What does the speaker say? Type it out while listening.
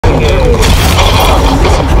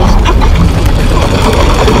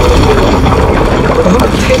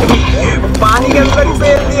पानी के अंदर ही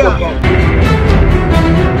फेल दिया।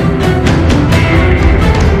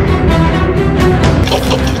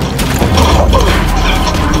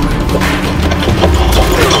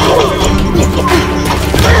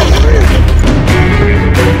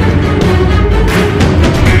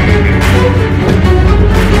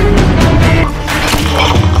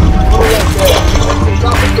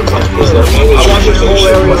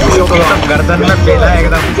 गर्दन में पेला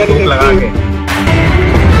एकदम धूप लगा के।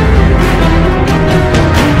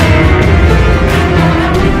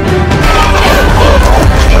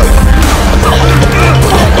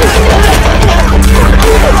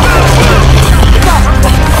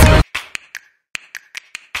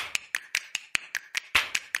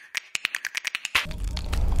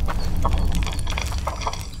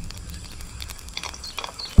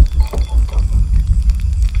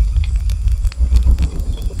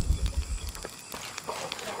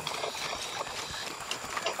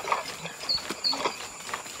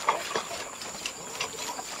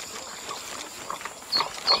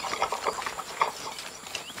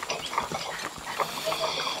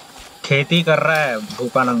 खेती कर रहा है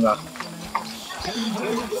भूखा नंगा।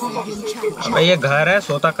 अबे ये घर है,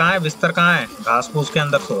 सोता कहाँ है, बिस्तर कहाँ है? घास फूस के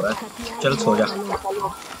अंदर सो रहा है। चल सो जा।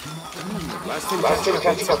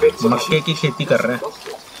 मक्के की खेती कर रहे हैं।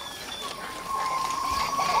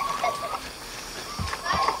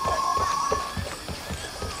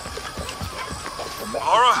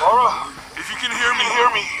 Lara, if you can hear me.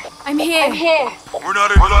 I'm here. We're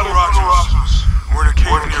not in Rogers. We're in a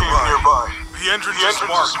cave nearby. The entrance is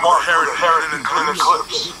marked Heritage in an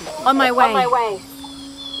eclipse. On my way.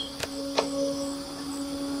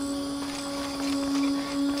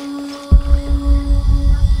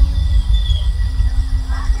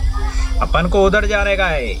 अपन को उधर जाने का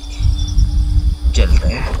है। चलते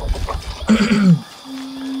हैं।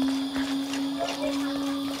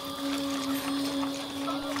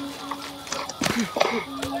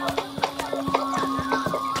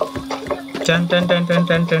 Ton ton ton ton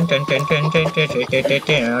ton ton ton ton ton ton ton.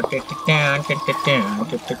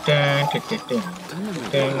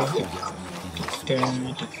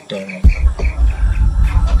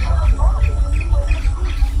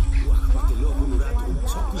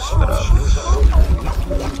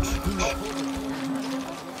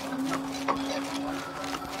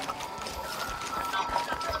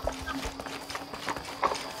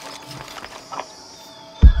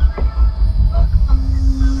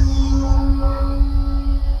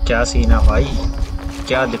 क्या scene है भाई,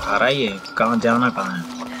 क्या दिखा रहा है ये? कहाँ जाना कहाँ है?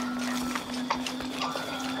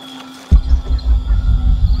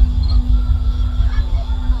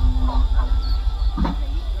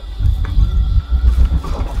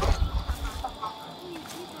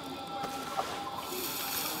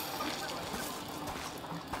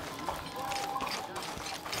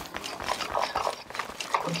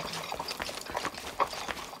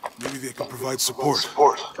 Maybe they can provide support.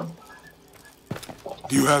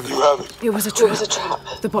 Do you have it? It was a trap.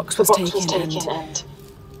 The box was taken and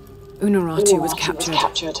Unuratu was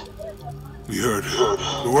captured. We heard.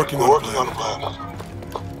 We're working on a plan.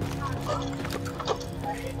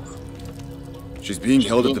 She's being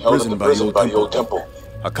held at the prison by the old temple.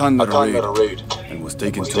 Hakan led a raid and was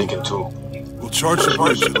taken too. We'll charge the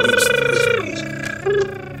bridge that leads to the prison.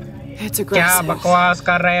 It's क्या aggressive. बकवास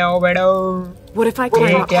कर रहे हो बेड़ो? What if I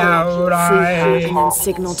climb up क्या here, हो रहा free her, है? and then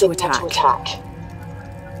signal to attack?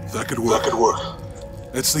 That could work.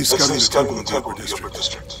 Let's leave scouting the temple in the upper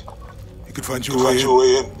district. You can find your way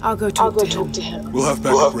in. I'll go talk to him. We'll have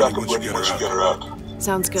backup ready once you get her out.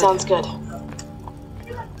 Sounds good.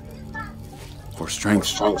 For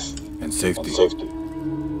strength and safety.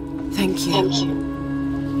 Thank you.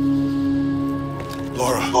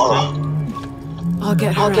 Lara. I'll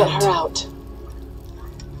get her out.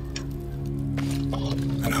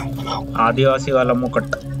 I know. आदिवासी वाला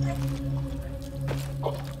मुकुट।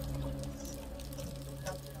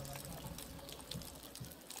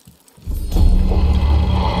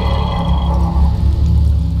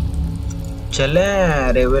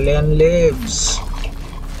 चले rebellion lives.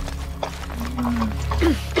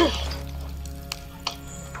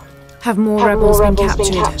 Have more rebels been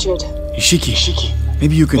captured? Ishiki,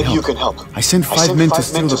 maybe you can help. I sent 5 men to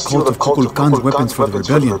steal the cult of Kukulkan's weapons for the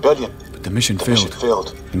rebellion, but the mission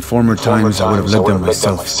failed. In former times, I would have led them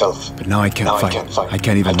myself, but now I can't fight. I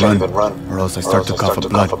can't even run, or else I start to cough up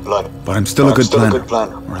blood. But I'm still a good planner,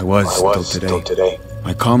 or I was until today.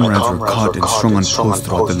 My comrades were caught and strung on posts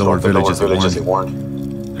throughout the lower villages they warned.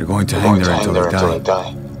 They're going to hang there until they die.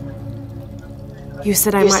 You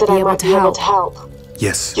said I might be able to help.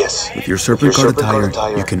 Yes. With your serpent card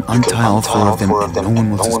attire, you can untie all 4 of them and no one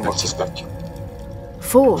will suspect you.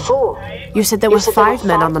 4? You said there were 5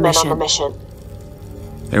 men on the mission.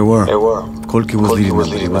 There were. Kolki was leading them,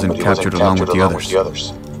 but he wasn't captured along with the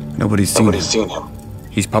others. Nobody's seen him.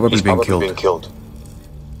 He's probably been killed.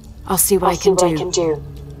 I'll see what I can do.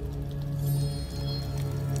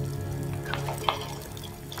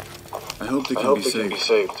 I hope they can be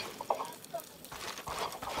saved.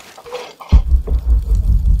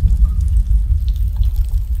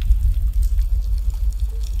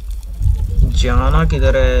 जाना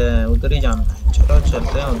किधर है? उधर ही जाना है। चलो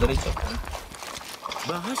चलते हैं, उधर ही चलते हैं।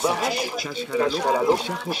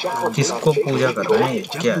 किसको पूजा कर रहे हैं?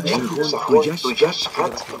 क्या है?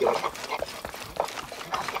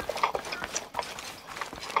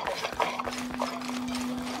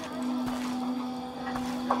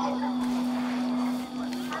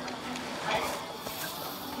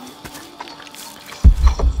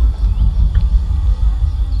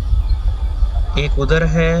 एक उधर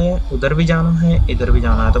है, उधर भी जाना है, इधर भी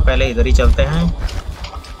जाना है, तो पहले इधर ही चलते हैं।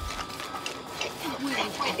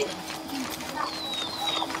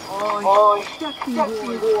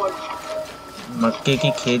 मक्के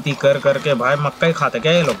की खेती कर करके भाई मक्का ही खाते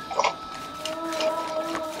क्या ये लोग?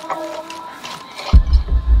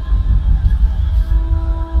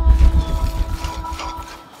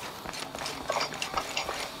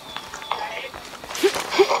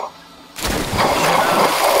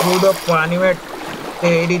 पानी में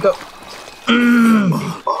तेरी तो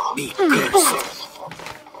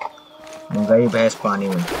गई भैंस पानी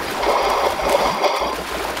में।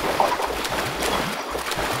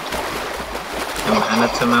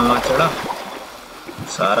 मेहनत से मैं वहां चढ़ा,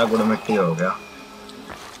 सारा गुड़ मिट्टी हो गया।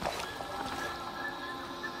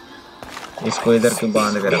 इसको इधर क्यों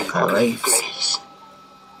बांध के रखा है भाई?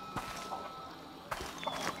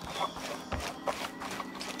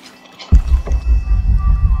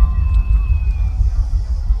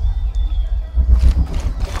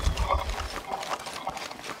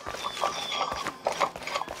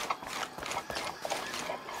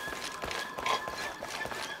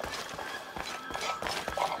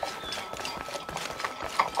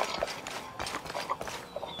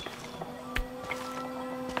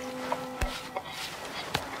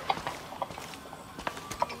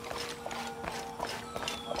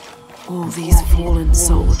 All these fallen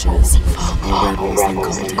soldiers, far more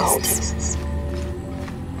rebels than cultists.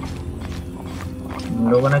 इन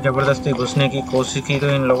लोगों ने जबरदस्ती घुसने की कोशिश की तो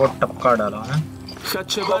इन लोगों को टपका डाला है।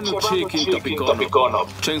 חדשבנו צ'יקים טופיקונו,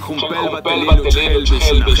 צ'נחומפל בתלינו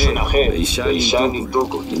צ'חל בשלכם, ואישני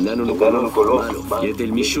דוגו, איננו נקולו,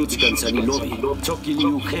 ידל מישוץ קנצני נובי, צוקילי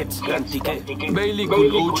וחץ, גנטיקה, ביילי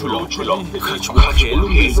גולגות שלו, חשבחלו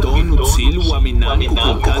מלדון וציל ומינני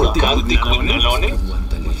קולקנטי קולנלונה,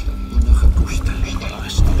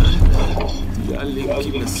 יאללה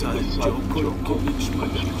כמסל, ג'וקולו קוביץ'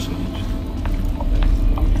 מגש.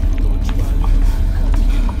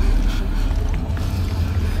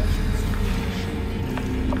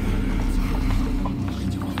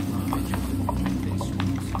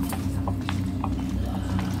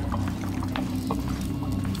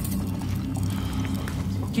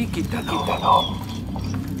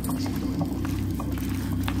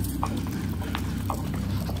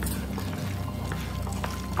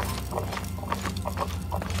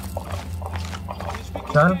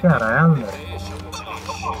 चल क्या रहा है अंदर?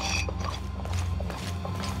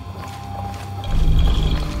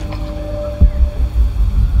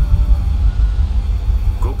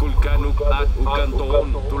 Kukulkanuk at ukantoon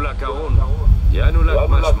tulakaon. Yanulat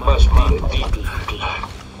mas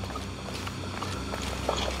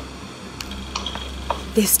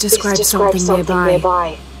This describes something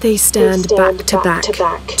nearby. They stand back to back,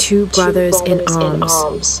 two brothers in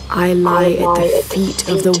arms. I lie at the feet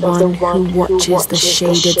of the one who watches the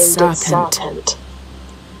shaded serpent.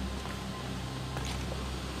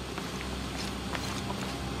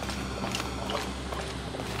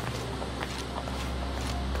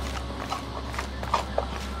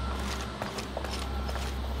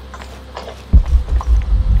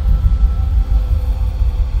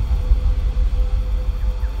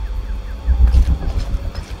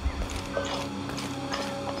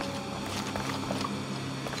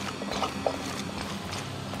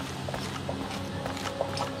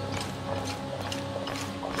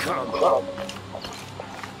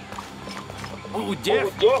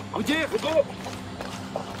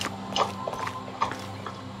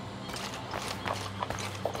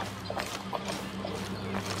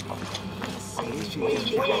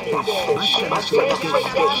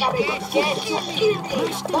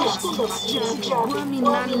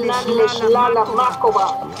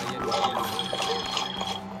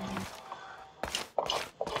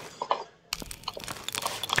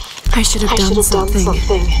 I should have done something.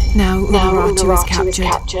 Now Urartu is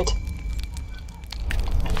captured.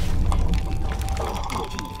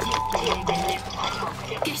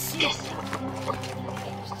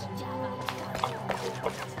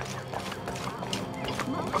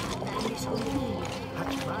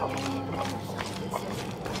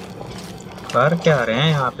 कर क्या रहे हैं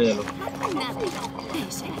यहाँ पे ये लोग?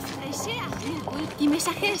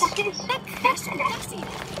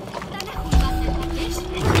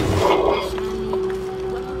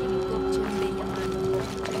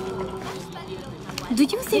 Do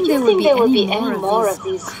you think there will be any more of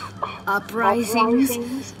these uprisings?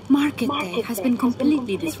 Market day has been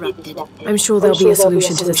completely disrupted. I'm sure there'll be a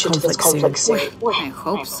solution to this conflict soon. I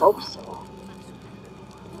hope so.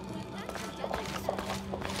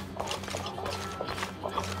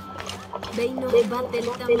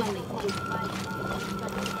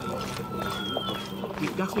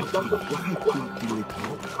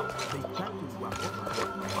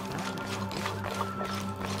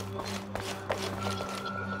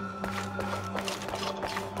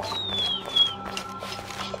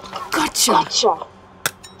 Gotcha!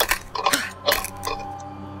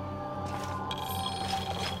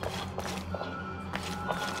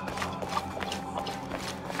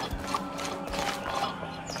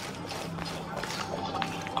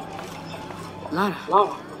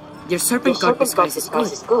 Lara, your serpent guard disguise is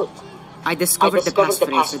good. I discovered the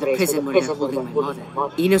passphrase for the prison where they're holding my mother.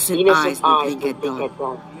 Innocent eyes will blink at dawn,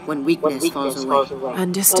 when weakness falls away.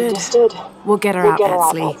 Understood. We'll get her out,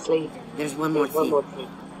 Hatsley. There's one more thing.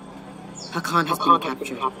 Hakan has been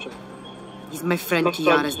captured. He's my friend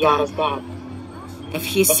Kiara's dad. If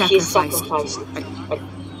he's sacrificed,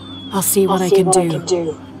 I'll see what I can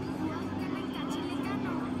do.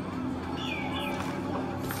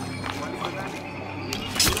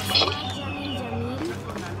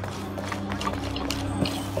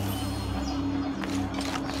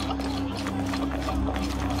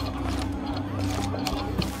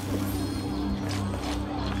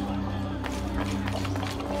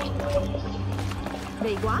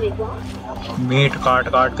 Meet काट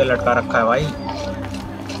काट के लटका रखा है भाई।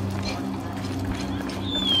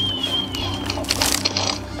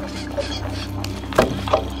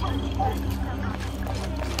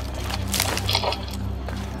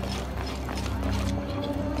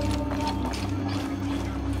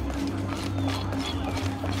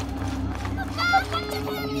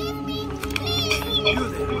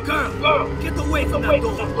 Girl, get away from that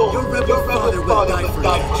door. Your rebel father will die for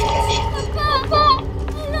you.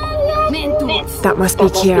 That must be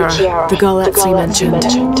Kiara, the girl Hatsley mentioned,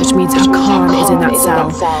 which means Hakan is in that cell.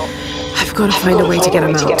 I've got to find a way to get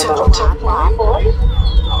him out.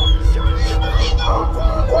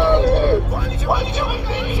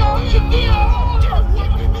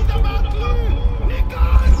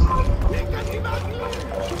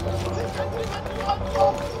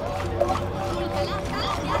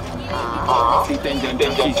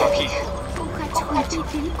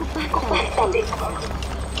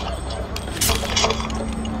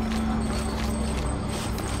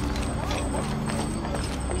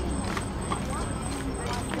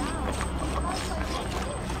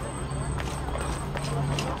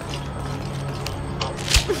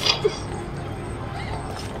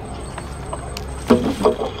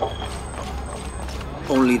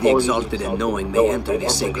 Only the exalted and knowing may enter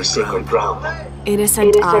this sacred ground.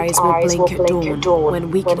 Innocent eyes will blink at dawn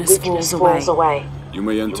when weakness falls away. You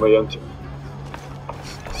may enter.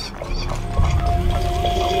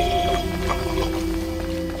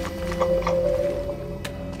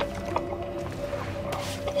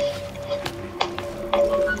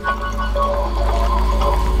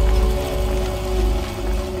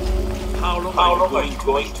 How long are you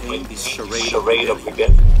going to make this charade of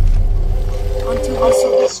again? Until we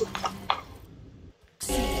succeed,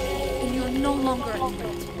 and you're no longer a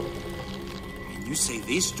threat. And you say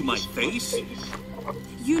this to my face?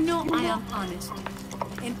 You know I am honest.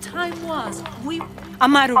 And time was,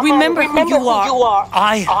 Amaru, remember who you are.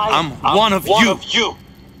 I am one of you.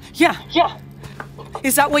 Yeah.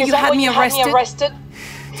 Is that why you had me arrested?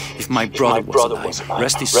 If my brother was alive,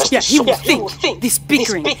 rest is... Yeah, he will think this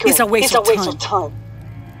bickering is a waste of time.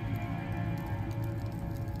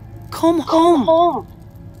 Come home.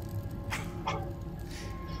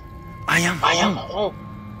 I am home.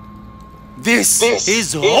 This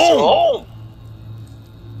is home.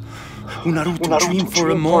 Unaruto dreamed for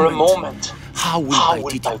a moment. How will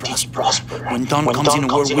Paititi prosper when Dawn comes in a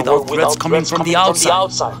world without threats coming from the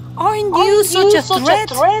outside? Aren't you such a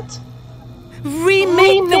threat?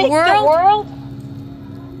 Remake the world?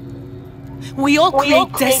 We all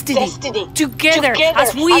create destiny together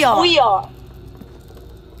as we are.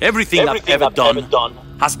 Everything I've ever done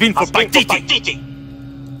has been for Paititi.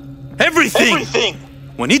 Everything!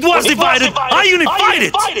 When it was divided, I unified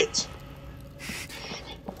it!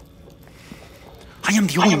 I am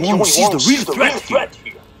the only one who sees the real threat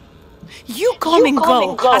here. You come and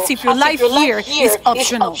go as if your life here is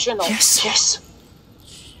optional. Yes.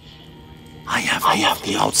 I have left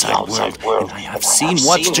the outside world, and I have seen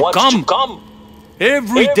what's to come.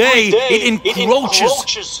 Every day it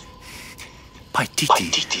encroaches.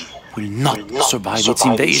 Paititi will not survive its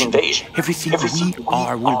invasion. Everything we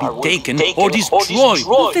are will be taken or destroyed.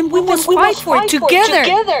 Well, then we must fight for it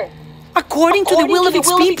together, according to the will of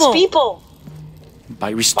its people.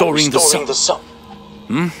 By restoring the sun.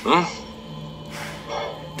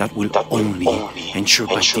 That will only ensure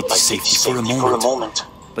Paititi's safety for a moment.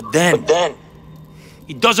 But then,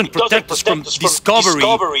 it doesn't protect us from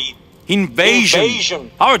discovery, invasion.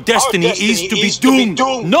 Our destiny is to be doomed.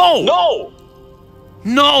 No!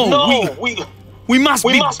 We must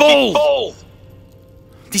be bold.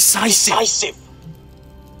 Decisive.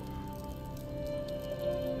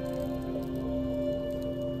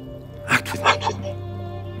 Act with me.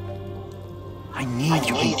 I need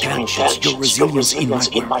your intelligence, your resilience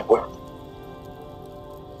in my work.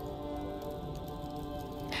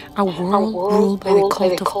 A world ruled by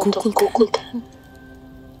the cult of Kukulkan?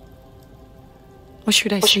 Or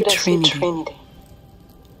should I say Trinity?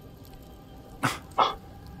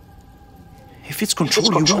 If it's control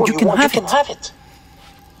you want, you can have it.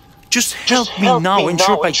 Just help me now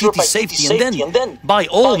ensure Paititi's safety, and then, by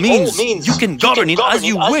all means, you can govern it as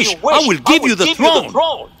you wish. I will give you the throne.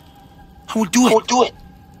 I will do it.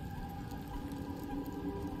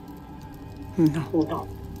 No.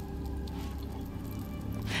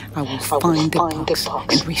 I will find the box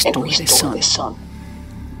and restore the sun.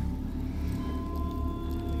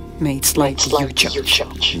 May it slightly you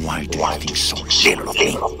judge. Why do you think so little of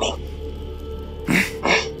me?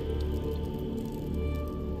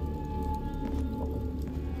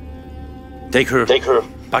 Take her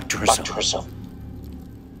back to herself.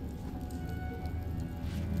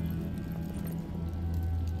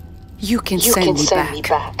 You can send me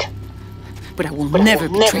back. But I will never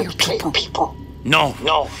betray your people. No,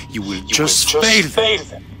 you will just fail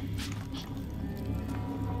them.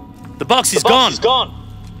 The box is gone.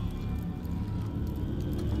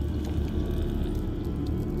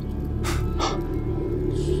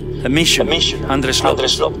 A mission, Andres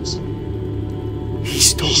Lopez. He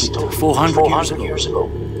stole it 400 years ago.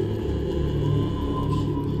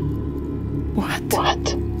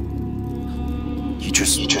 What? You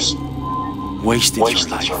just wasted your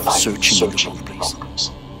life searching in the wrong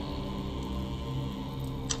place.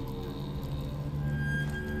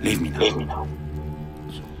 Leave me now.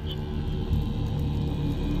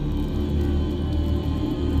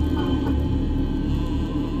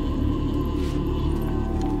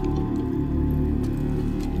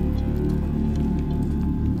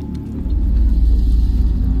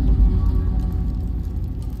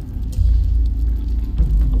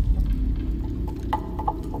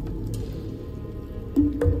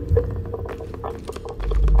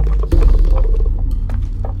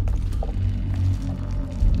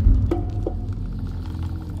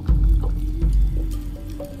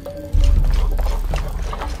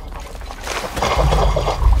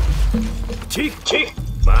 Chick,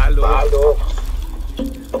 malo.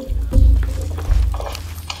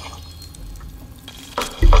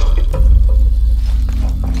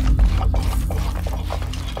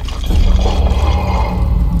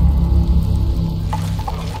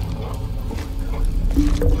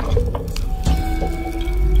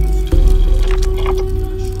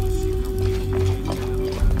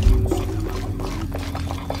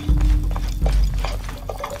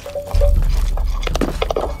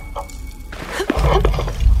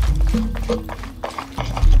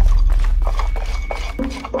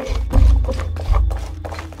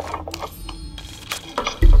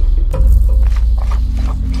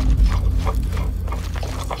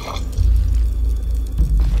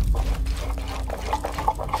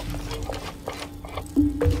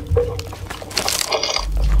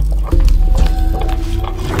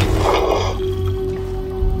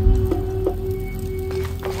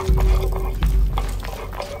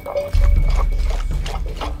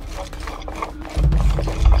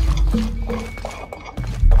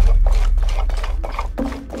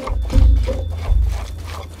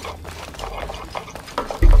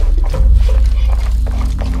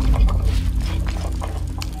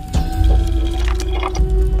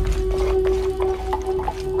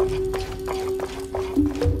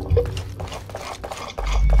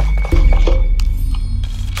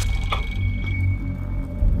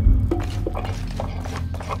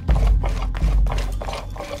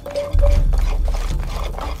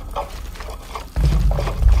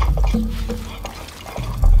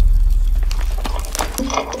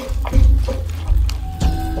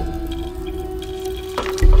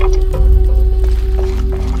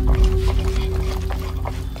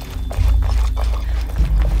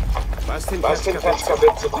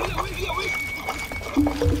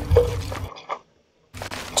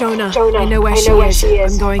 Jonah, I know where she is.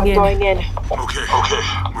 I'm going in. Okay,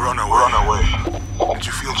 we're on our way. Did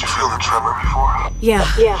you feel the tremor before?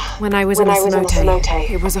 Yeah, when I was in a cenote.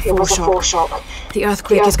 It was a foreshock. The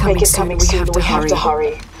earthquake is coming soon. We have to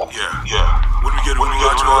hurry. Yeah. When we get to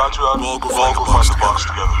it, we'll all go find the box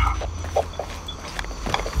together.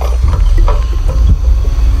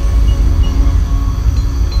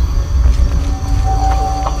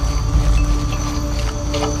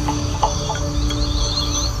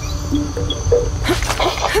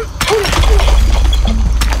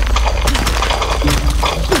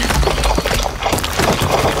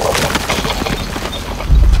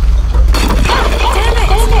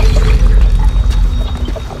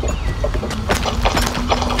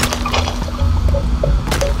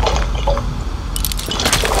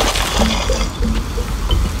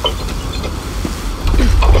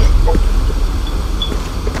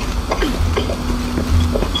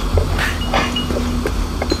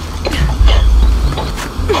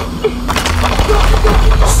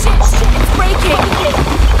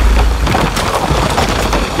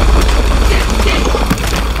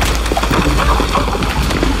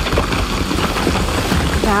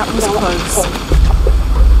 That was close.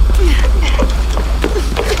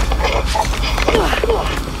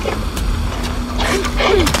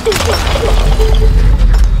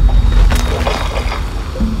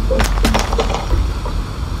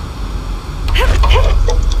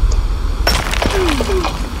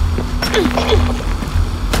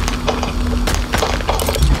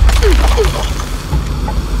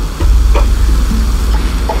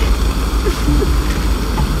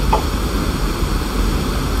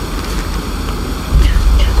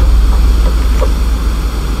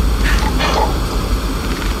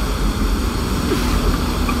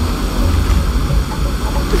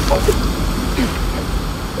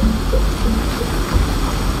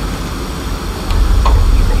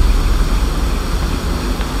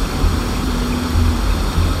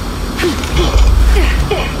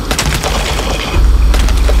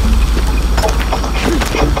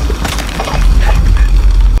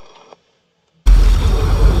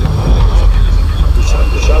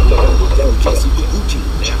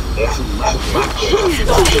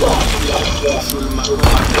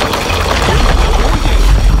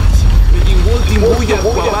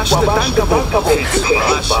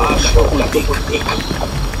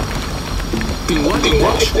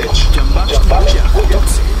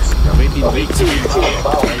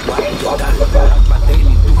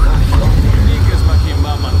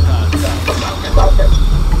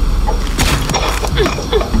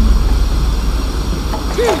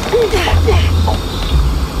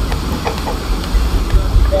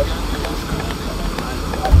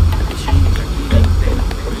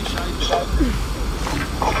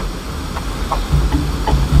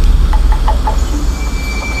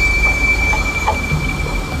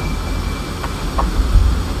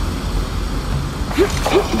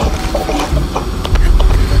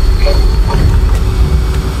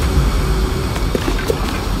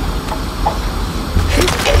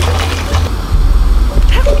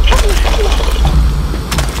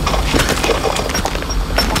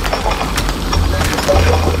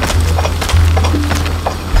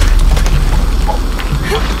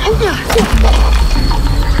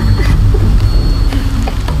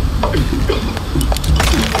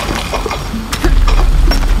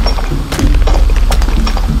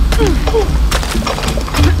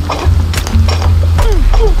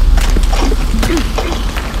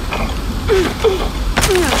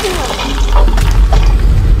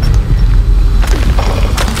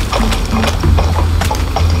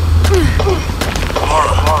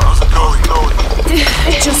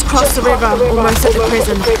 Almost at the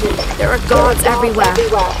prison. There are guards everywhere.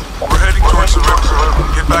 We're heading towards the river.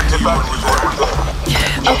 Get back to you when we're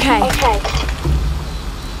there. Okay.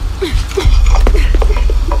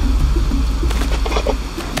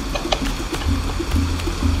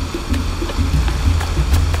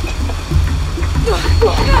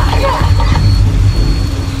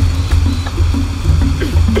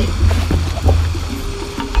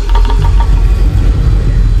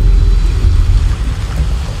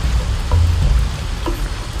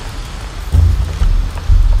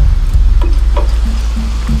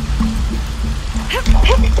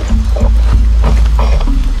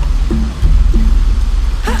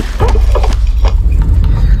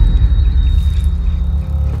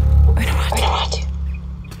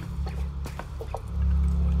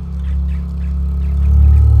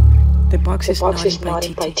 The box is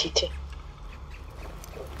not by TT.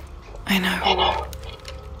 I know.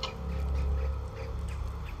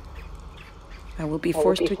 I will be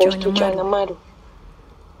forced to join Amaru.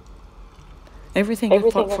 Everything I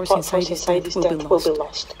fought for since Heidi's death will be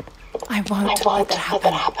lost. I won't let that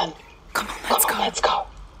happen. Come on, let's go.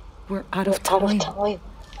 We're out of time.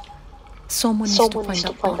 Someone needs to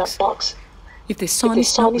find that box. If the sun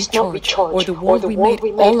is not recharged, or the world we made,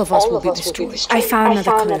 all of us will be destroyed. I found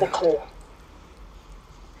another clue.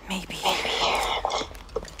 Maybe.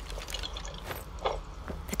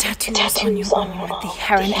 The tattoos on your arm, the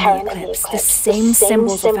heron and the eclipse, the same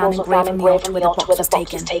symbols were found engraved on the altar where the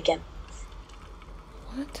box was taken.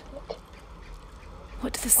 What?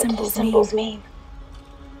 What do the symbols mean?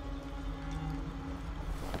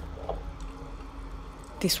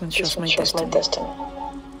 This one shows my destiny.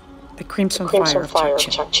 The crimson fire of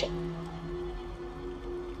Chachi.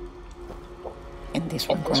 And this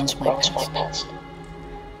one grounds my past.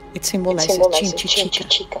 It symbolizes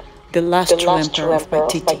Chinchichica, the last true emperor of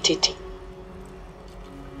Paititi.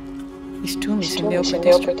 His tomb is in the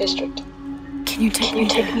upper district. Can you take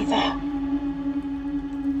me there?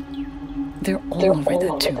 They're all over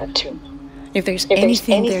that tomb. If there's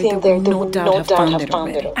anything there, they will no doubt have found it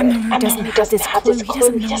already. Amaru doesn't have this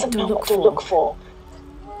clue. He doesn't know what to look for.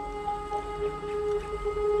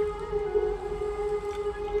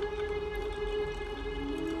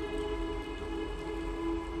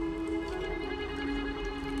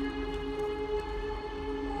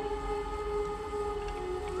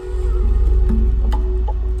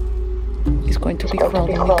 He's going to be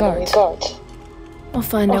crawling with guards. I'll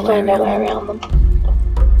find a way around them.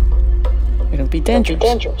 It'll be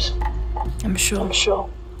dangerous. I'm sure.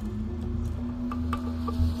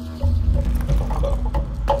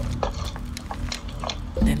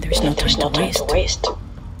 Then there's no time to waste.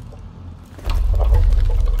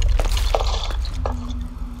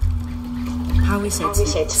 How is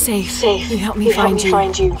it? Safe. You help me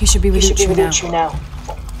find you. He should be with you now.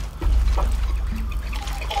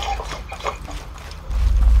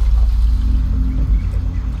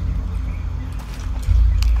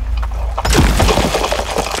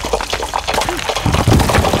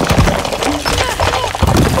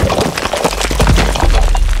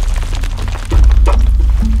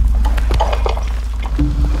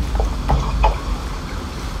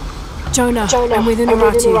 Jonah, I'm with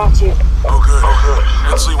Inaratu. Okay,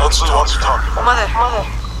 let's see what's talking. Mother,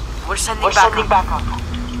 we're sending backup.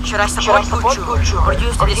 Should I support Gucci or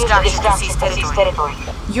use the distraction to seize territory?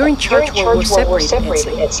 You're in charge while we're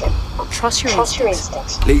separated. Trust your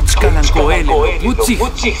instincts. Let's go and go. Gucci,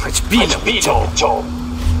 it's been a job.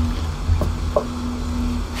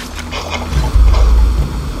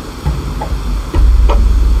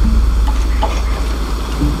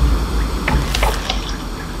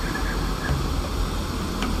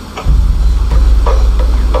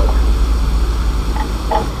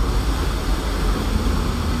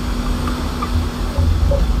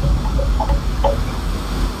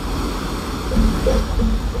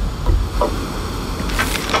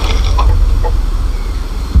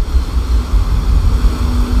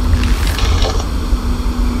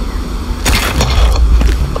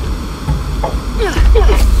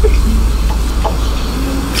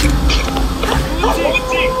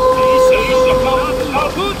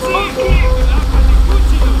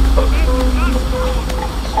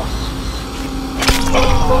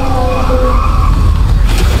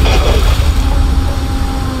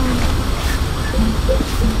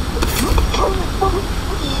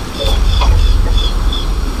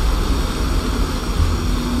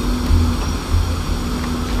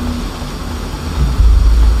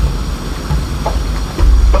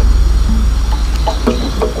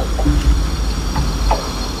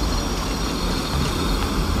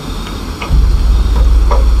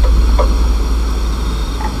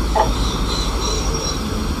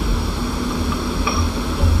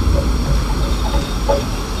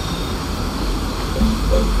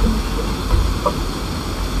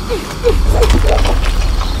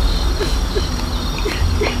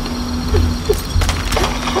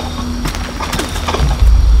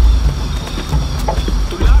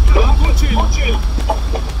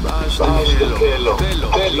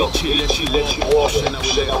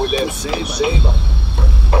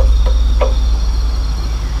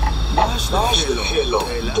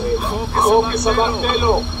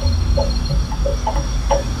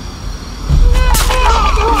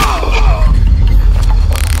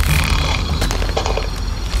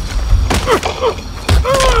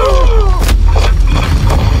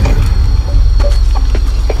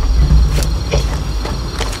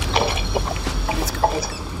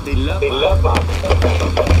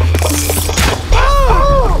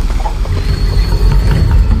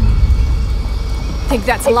 I think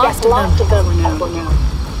that's the last of them. For now.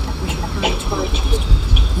 We should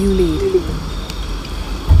You lead.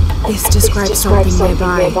 This describes something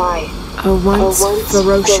nearby. A once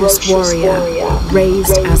ferocious warrior,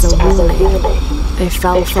 raised as a warning. They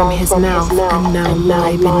fell from his mouth and now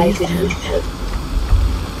lie beneath him.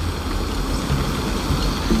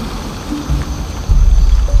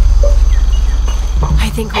 I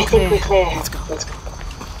think we're clear. Let's go.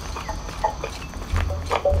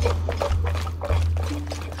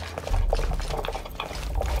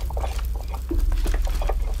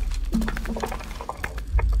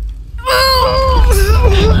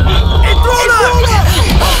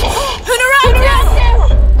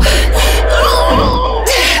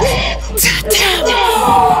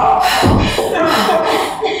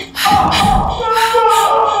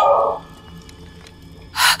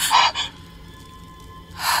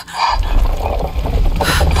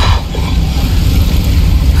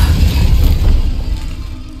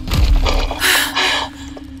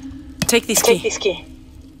 Take this key.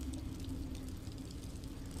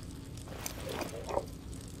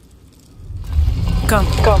 Come.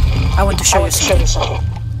 I want to show you something.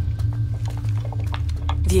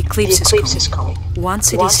 The eclipse is coming.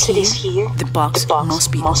 Once it is here, the box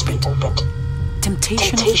must be opened.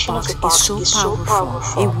 Temptation of the box is so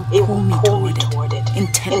powerful, it will pull me toward it,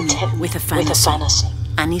 intent with a fantasy.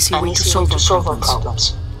 An easy way to solve the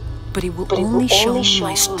problems. But it will only show me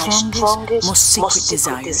my strongest, most secret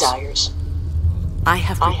desires. I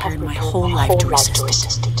have prepared my whole life to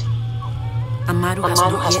resist it. Amaru has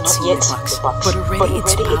not yet seen the box, but already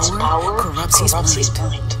its power corrupts his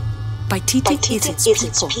mind. Paititi is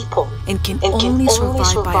its people, and can only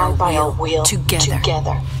survive by our will together.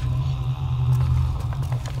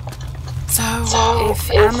 So, if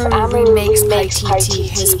Amaru remakes Paititi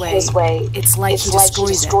his way, it's like he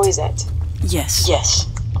destroys it. Yes.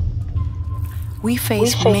 We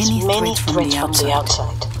face many threats from the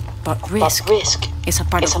outside, but risk is a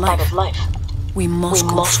part of life. We must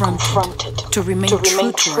confront it to remain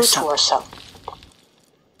true to ourselves.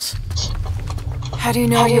 How do you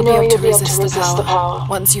know you'll be able to resist the power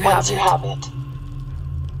once you have it?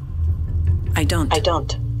 I don't.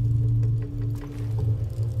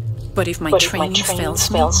 But if my training fails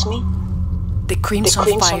me, the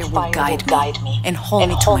Crimson Fire will guide me and hold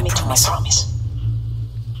me to my promise.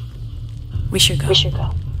 We should go.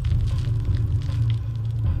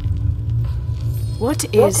 What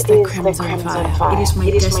is the Crimson Fire? It is my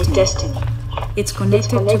destiny. It's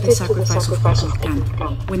connected to the sacrifice of Khan.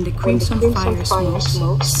 When the Crimson Fire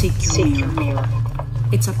smokes, seek your mirror.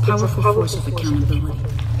 It's a powerful force of accountability.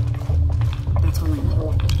 That's all I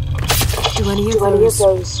know. Do any of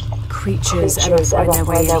those creatures ever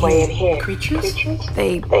find their way in here? Creatures?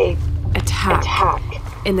 They attack.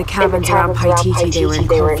 In the caverns around Paititi,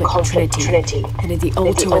 they were in conflict with Trinity. And at the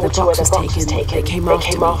altar where the box was taken, they came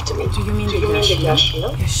after me. Do you mean the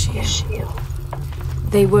Yashil? Yashil.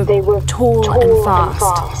 They were tall and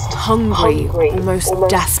fast, hungry, almost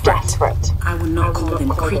desperate. I would not call them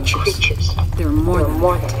creatures. They're more than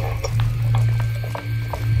that.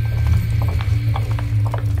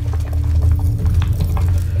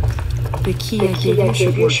 The key I gave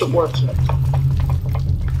you should work.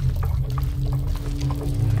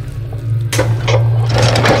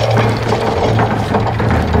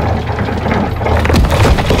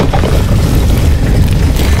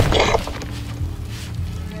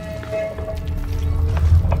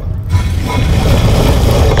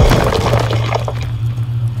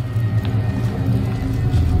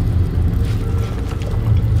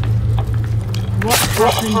 What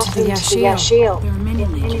happened to the Yashil? There are many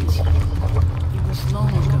legends. It was long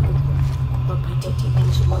ago, but Paititi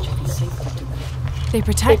owes much of his safety to them. They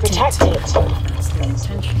protect it. That's their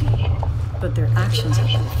intention, but their actions are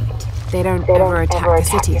perfect. They don't ever attack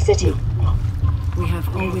the city. We have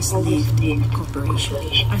always lived in cooperation.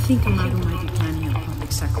 I think Amaru might be planning a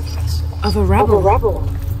public sacrifice. Of a rebel?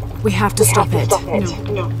 We have to stop it.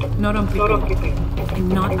 No, not unprepared. And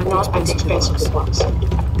not at the expense of the box.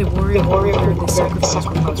 The warrior will the sacrifice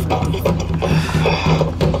for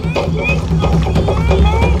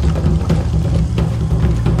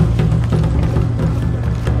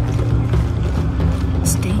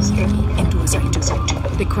Stay near me and do as I do.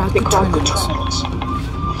 The crowd controls.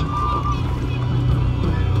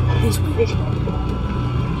 This way.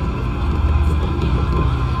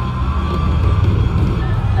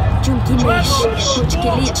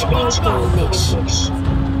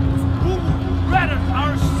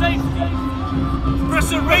 Our safety,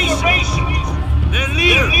 preservation, their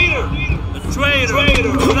leader, the traitor,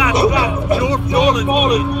 that your fallen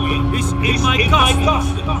is in my custody.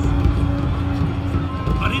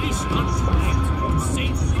 But it is not too late to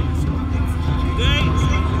save them. Today,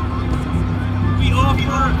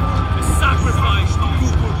 offer a sacrifice to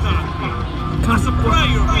Kukulkan. As a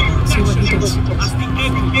prayer for protection as the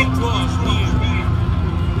echo draws near.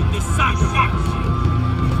 In the sacrifice,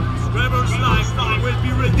 Trevor's life will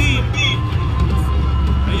be redeemed.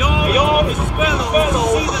 May all his fellows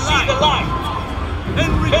see the light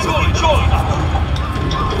and rejoice.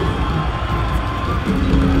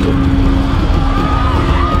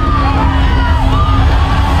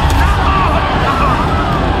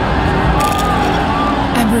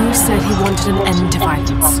 Emperor said he wanted an end to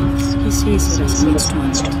violence. He sees it as a means to an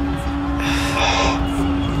end.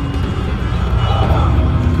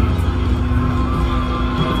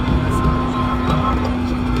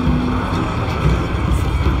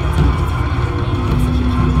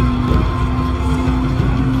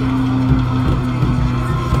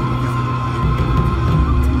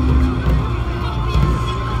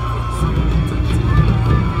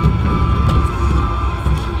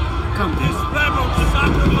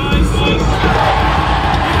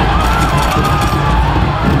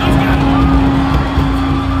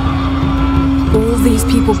 These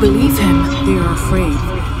people believe him. They are afraid,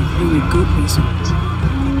 and with good reason.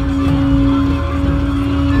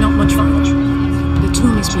 Not much farther. The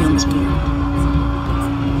tomb is beyond the door.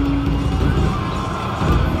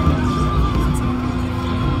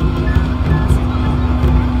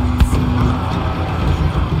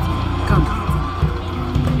 Come.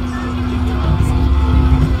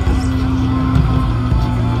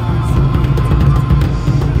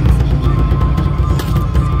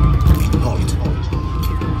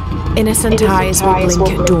 Innocent eyes will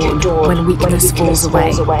blink at dawn when weakness falls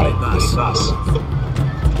away.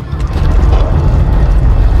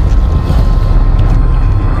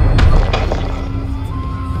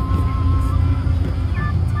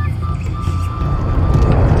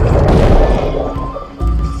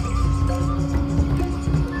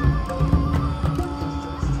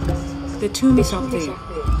 The tomb is up there,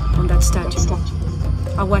 on that statue.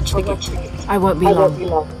 I'll watch the gate. I won't be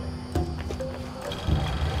long.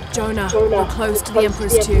 Jonah, we're close to the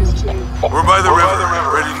Emperor's tomb. We're by the river,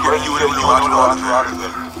 ready to get you and Uluwatu out of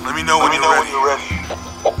there. Let me know when you're ready.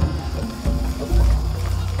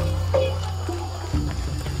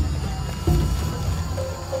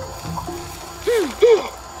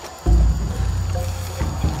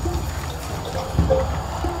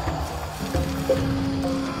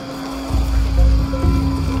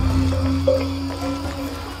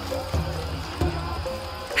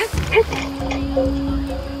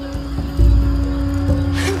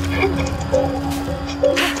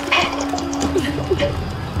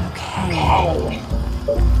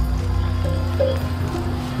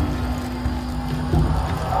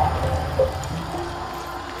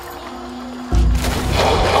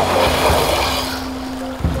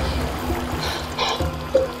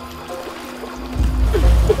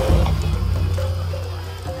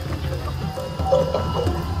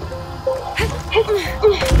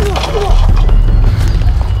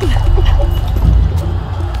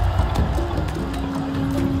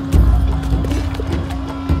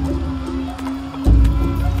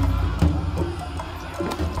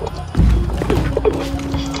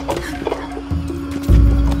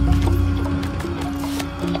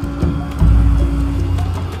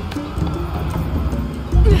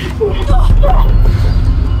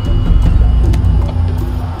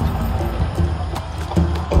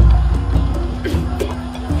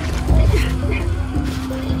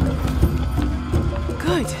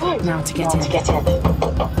 Now to get in.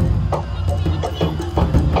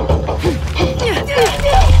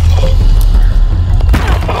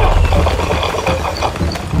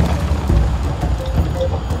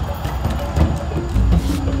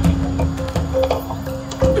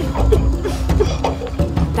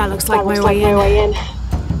 That looks like my way in.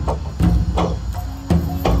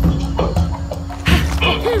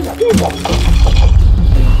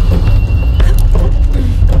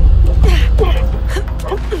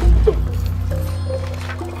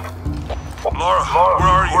 Lara, where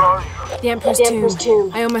are you? The Emperor's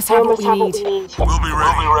tomb. I almost have what we need. We'll be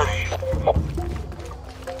ready.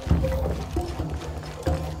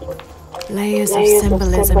 Layers of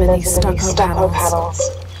symbolism in these stucco panels.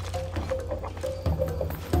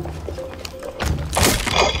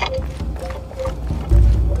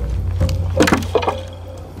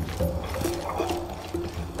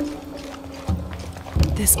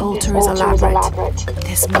 This altar is elaborate.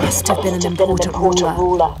 This must have been an important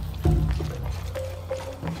ruler.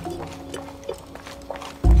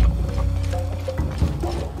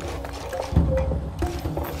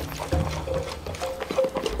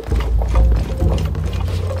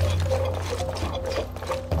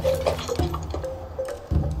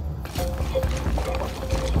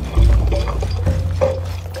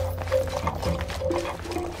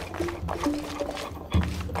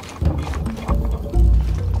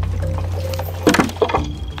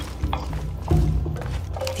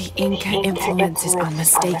 The Inca influence is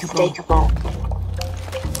unmistakable.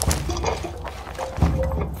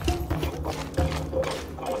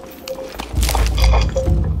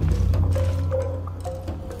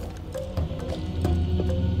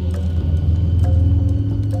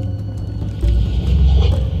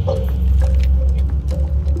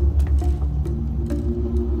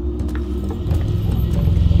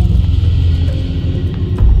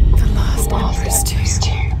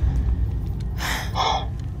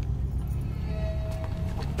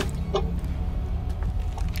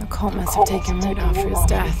 Must have taken root after his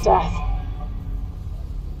death.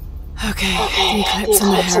 Okay, the eclipse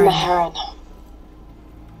and the heron.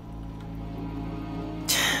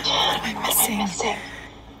 What am I missing?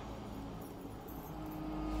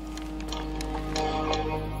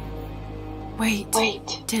 Wait,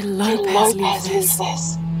 did Lopez leave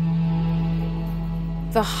this?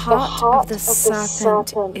 The heart of the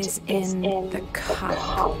serpent is in the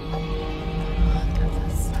cup.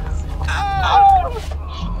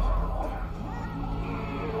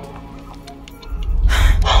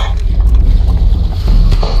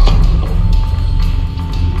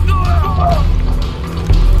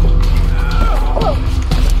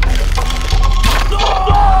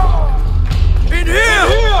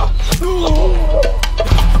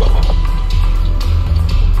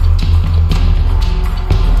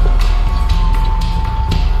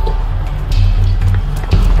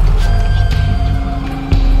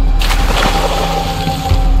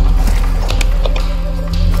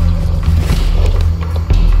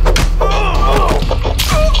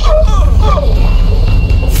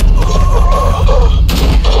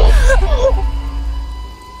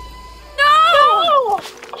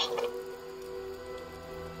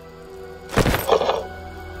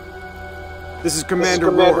 This is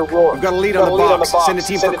Commander Rourke. We've got a lead on the box. Send a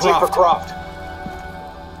team for Croft.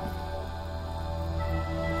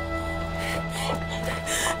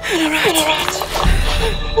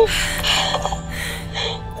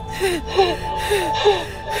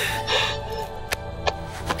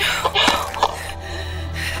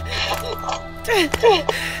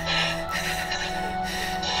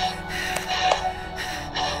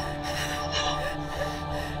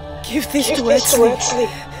 Give this to Wesley.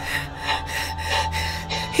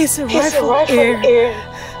 He's a rightful heir.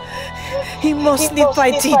 He must live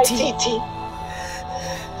by TT.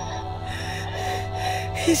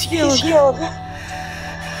 He's young,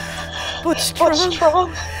 but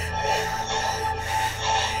strong.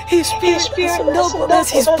 His spirit is noble as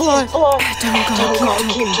his blood. Don't go,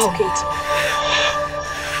 keep talking.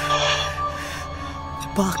 The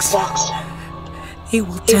box. It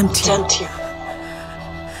will tempt you.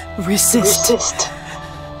 Resist.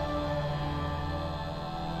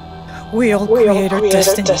 We all create our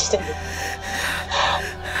destiny.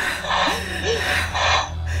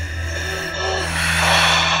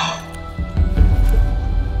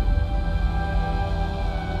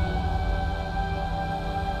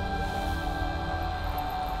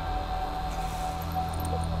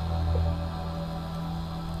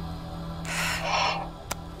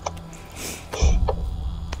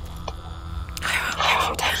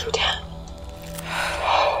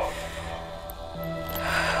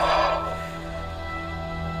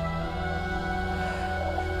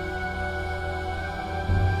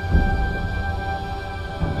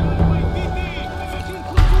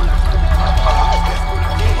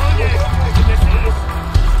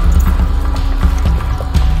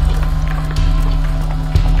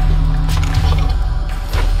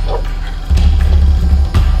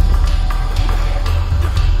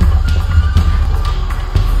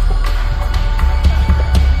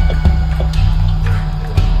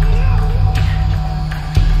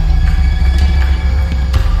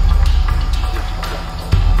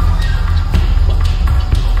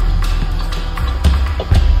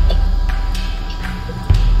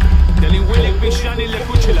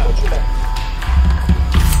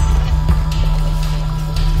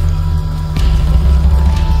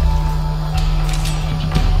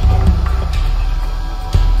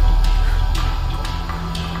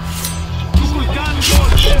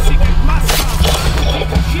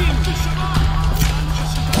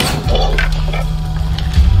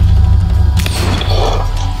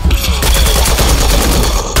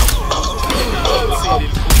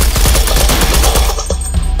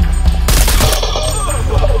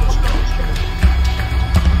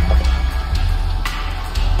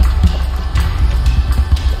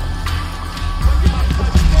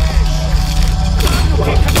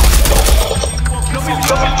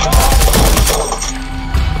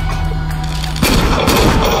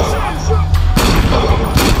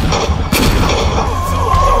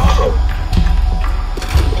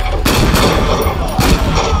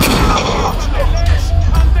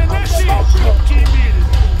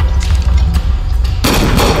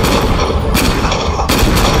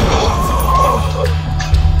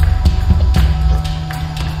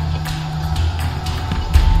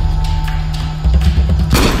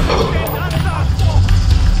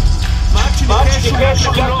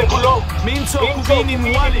 Minso kubinin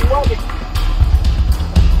wali.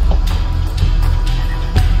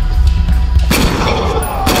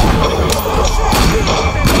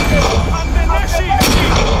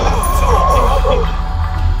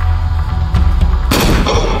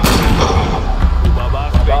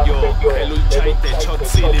 Ubabak beyo elulchaite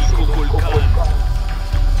chotzil il kukulkan.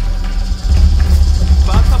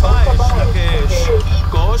 Bata baesh nakesh.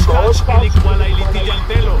 Kosh kach ilik wala ilitijan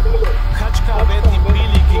pelo. Kachka bet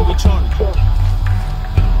impili kinguchon.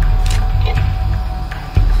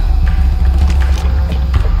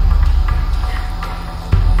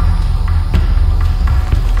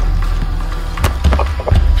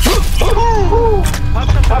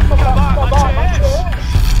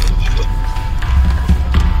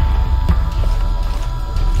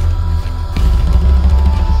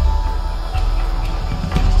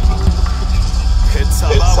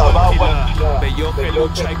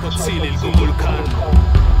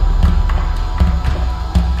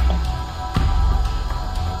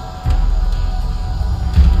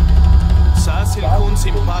 Sasil kun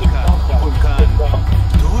simpaka kukulkan.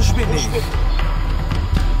 Dush bini.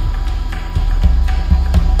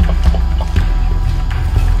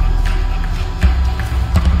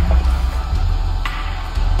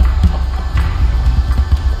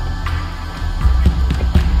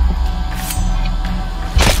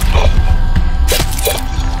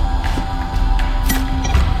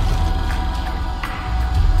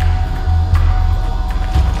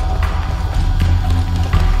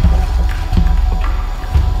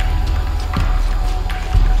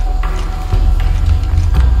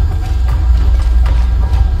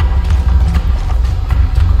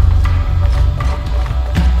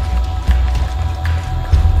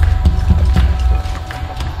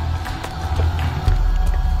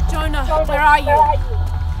 Where are you?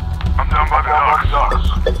 I'm down by the docks.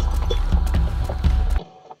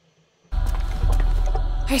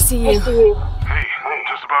 I see you. Hey,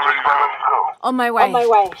 just about ready to go. On my way.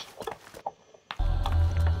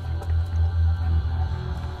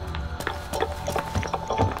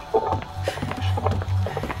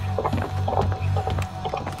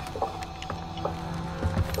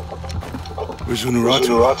 Where's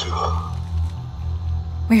Unuratu?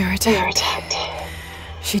 We were attacked.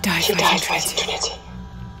 She died fighting Trinity.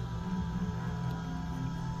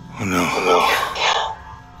 Oh no.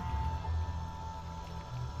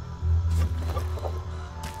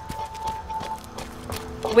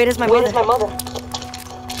 Where is my mother?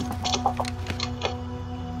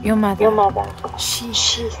 Your mother. She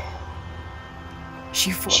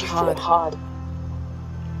fought hard.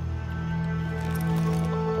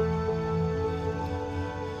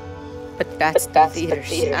 But that's the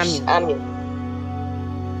theater's amulet.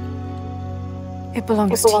 It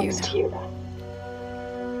belongs to you now.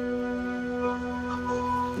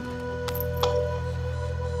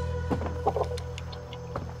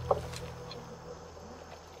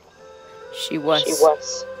 She was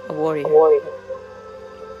a warrior.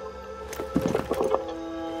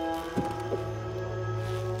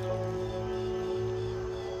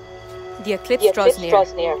 The eclipse draws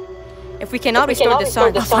near. If we cannot restore the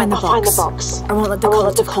sun, I'll find the box. I won't let the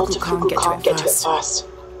cult of Kukulkan get to it first.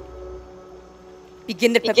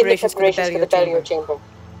 Begin the preparations for the burial chamber.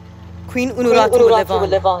 Queen Unuratu will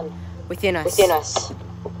live on within us.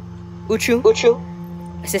 Uchu,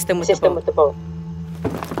 assist them with the boat.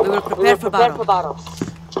 We will prepare for battle.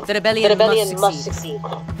 The rebellion must succeed.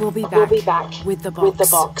 We'll be back with the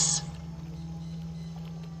box.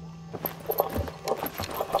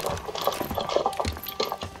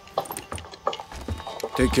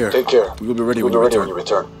 Take care. We will be ready when you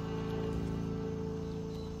return.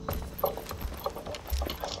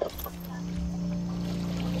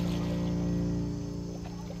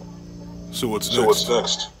 So what's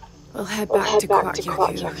next? We'll head back to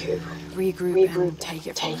Kwakiaku, regroup and take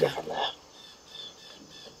it from there.